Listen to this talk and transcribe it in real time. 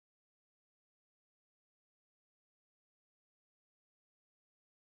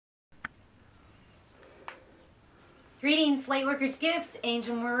Greetings, Lightworkers Gifts,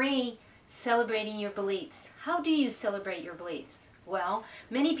 Angel Marie, celebrating your beliefs. How do you celebrate your beliefs? Well,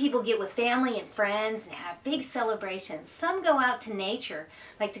 many people get with family and friends and have big celebrations. Some go out to nature,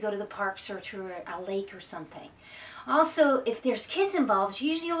 like to go to the parks or to a lake or something. Also, if there's kids involved,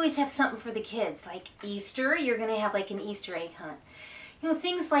 you usually always have something for the kids. Like Easter, you're going to have like an Easter egg hunt.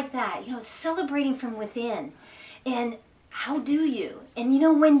 Things like that. Celebrating from within. And how do you?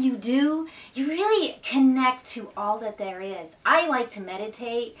 And when you do, you really connect to all that there is. I like to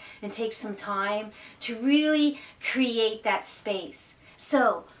meditate and take some time to really create that space.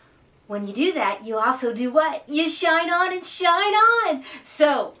 So when you do that, you also do what? You shine on and shine on.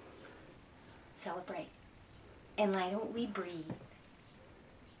 So celebrate. And why don't we breathe?